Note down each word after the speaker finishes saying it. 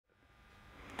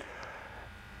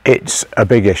It's a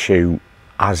big issue,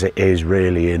 as it is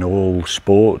really in all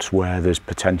sports where there's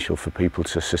potential for people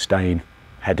to sustain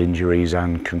head injuries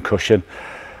and concussion.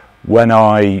 When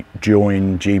I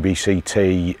joined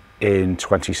GBCT in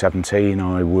 2017,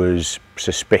 I was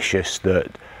suspicious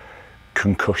that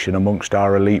concussion amongst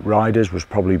our elite riders was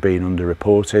probably being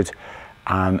underreported,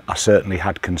 and I certainly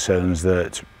had concerns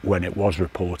that when it was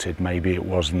reported, maybe it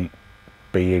wasn't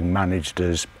being managed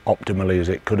as optimally as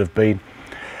it could have been.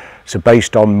 So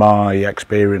based on my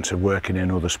experience of working in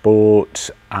other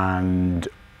sports and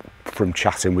from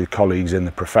chatting with colleagues in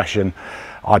the profession,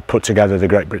 I put together the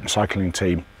Great Britain Cycling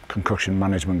Team concussion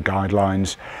management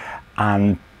guidelines,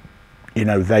 and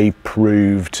they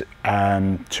proved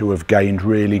to have gained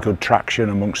really good traction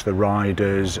amongst the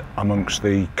riders, amongst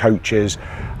the coaches.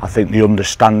 I think the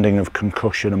understanding of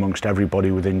concussion amongst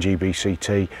everybody within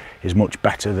GBCT is much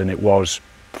better than it was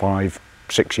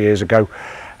 5-6 years ago.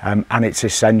 And it's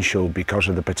essential because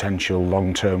of the potential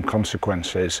long-term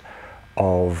consequences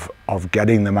of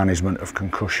getting the management of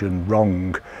concussion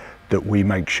wrong, that we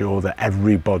make sure that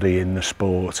everybody in the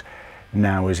sport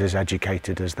now is as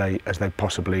educated as they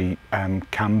possibly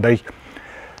can be.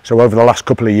 So over the last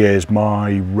couple of years,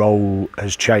 my role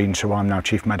has changed, so I'm now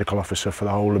Chief Medical Officer for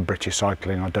the whole of British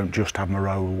Cycling. I don't just have my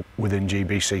role within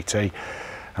GBCT,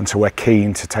 and so we're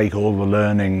keen to take all the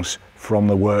learnings from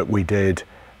the work we did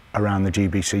around the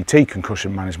GBCT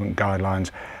concussion management guidelines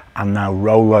and now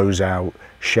roll those out,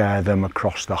 share them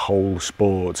across the whole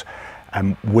sport,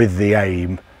 with the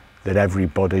aim that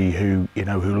everybody who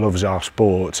loves our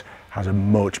sport has a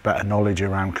much better knowledge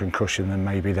around concussion than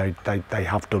maybe they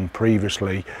have done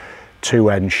previously, to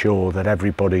ensure that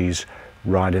everybody's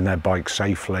riding their bike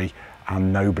safely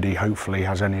and nobody hopefully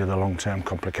has any of the long-term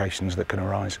complications that can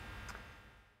arise.